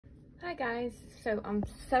Hi guys, so I'm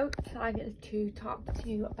so excited to talk to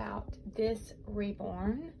you about this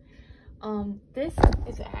Reborn. This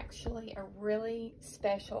is actually a really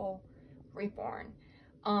special Reborn.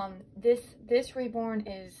 This Reborn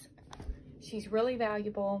she's really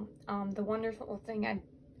valuable. The wonderful thing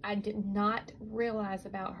I did not realize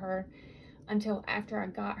about her until after I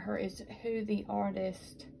got her is who the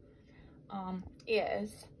artist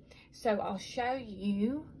is. So I'll show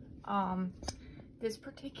you this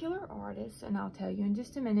particular artist, and I'll tell you in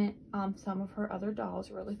just a minute some of her other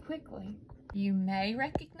dolls really quickly. You may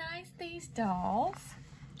recognize these dolls,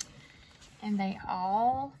 and they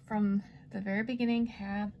all from the very beginning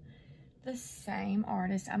have the same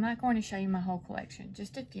artist. I'm not going to show you my whole collection,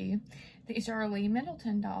 just a few. These are Lee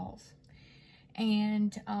Middleton dolls,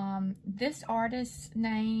 and this artist's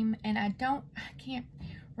name, and I can't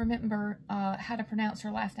remember how to pronounce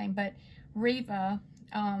her last name, but Reva.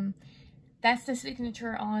 That's the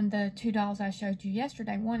signature on the two dolls I showed you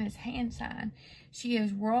yesterday. One is hand sign. She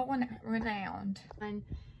is world renowned. And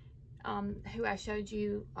who I showed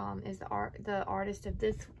you is the artist of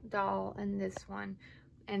this doll and this one.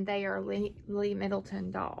 And they are Lee Middleton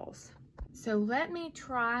dolls. So let me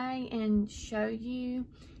try and show you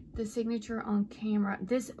the signature on camera.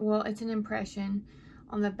 Well, it's an impression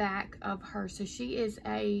on the back of her. So she is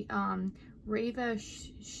a Reva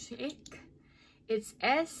Schick. It's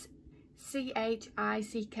Schick,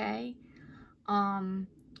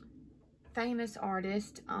 famous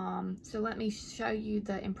artist. So let me show you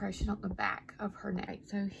the impression on the back of her neck.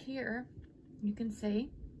 So here you can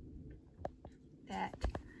see that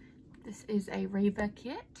this is a Reva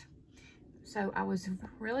kit. So I was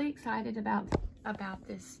really excited about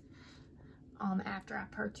this after I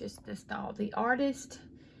purchased this doll. The artist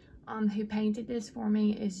who painted this for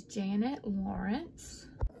me is Janet Lawrence.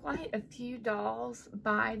 Quite a few dolls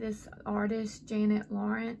by this artist, Janet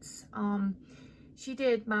Lawrence. She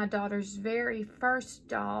did my daughter's very first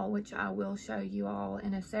doll, which I will show you all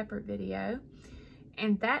in a separate video.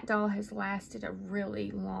 And that doll has lasted a really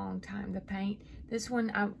long time to paint. This one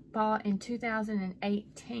I bought in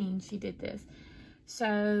 2018. She did this.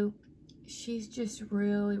 So she's just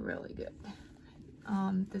really, really good.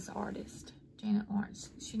 This artist, Janet Lawrence.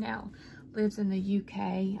 She now lives in the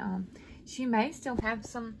UK. She may still have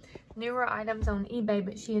some newer items on eBay,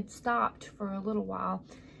 but she had stopped for a little while.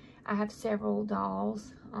 I have several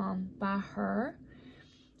dolls by her.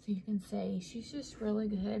 So you can see she's just really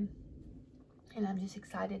good. And I'm just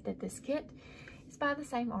excited that this kit is by the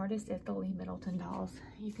same artist as the Lee Middleton dolls.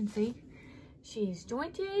 You can see she's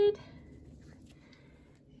jointed.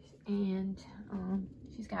 And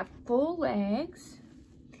she's got full legs.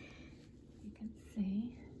 You can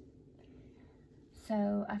see.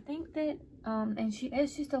 So I think that, and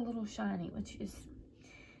it's just a little shiny, which is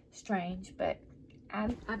strange, but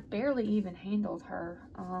I barely even handled her.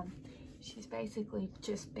 She's basically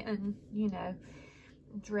just been, you know,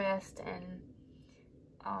 dressed and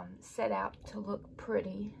set out to look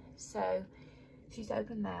pretty. So she's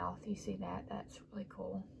open mouth. You see that? That's really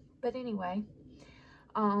cool. But anyway,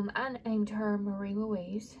 I named her Marie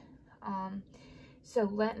Louise. So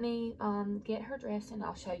let me get her dressed and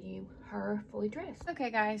I'll show you her fully dressed.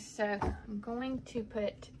 Okay guys, so I'm going to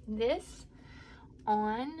put this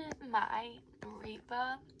on my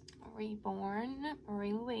Reva Reborn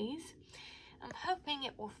Marie Louise. I'm hoping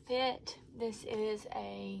it will fit. This is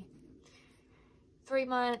a 3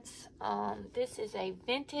 months. This is a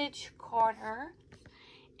vintage Carter,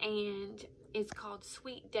 and it's called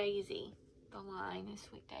Sweet Daisy. The line is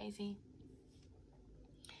Sweet Daisy.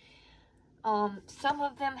 Some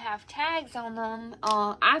of them have tags on them.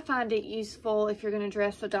 I find it useful if you're going to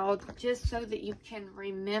dress a doll just so that you can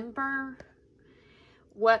remember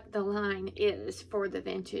what the line is for the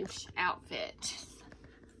vintage outfit.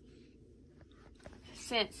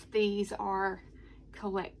 Since these are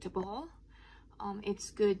collectible, it's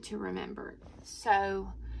good to remember.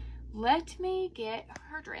 So let me get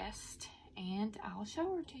her dressed and I'll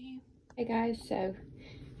show her to you. Hey guys, so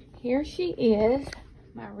here she is.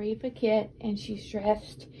 My Reva kit, and she's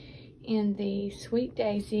dressed in the Sweet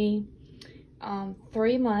Daisy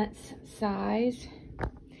 3 months size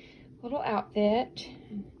little outfit.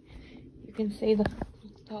 You can see the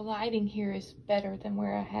lighting here is better than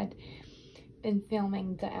where I had been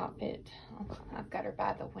filming the outfit. I've got her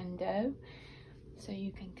by the window so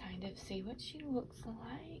you can kind of see what she looks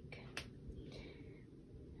like.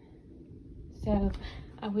 So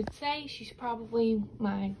I would say she's probably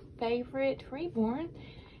my favorite Reborn,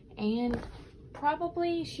 and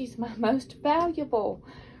probably she's my most valuable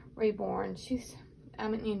Reborn. I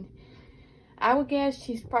mean, I would guess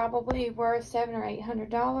she's probably worth $700 or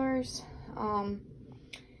 $800.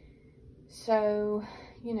 So,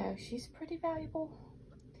 you know, she's pretty valuable,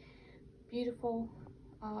 beautiful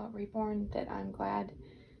Reborn that I'm glad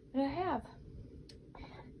that I have.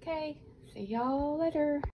 Okay, see y'all later.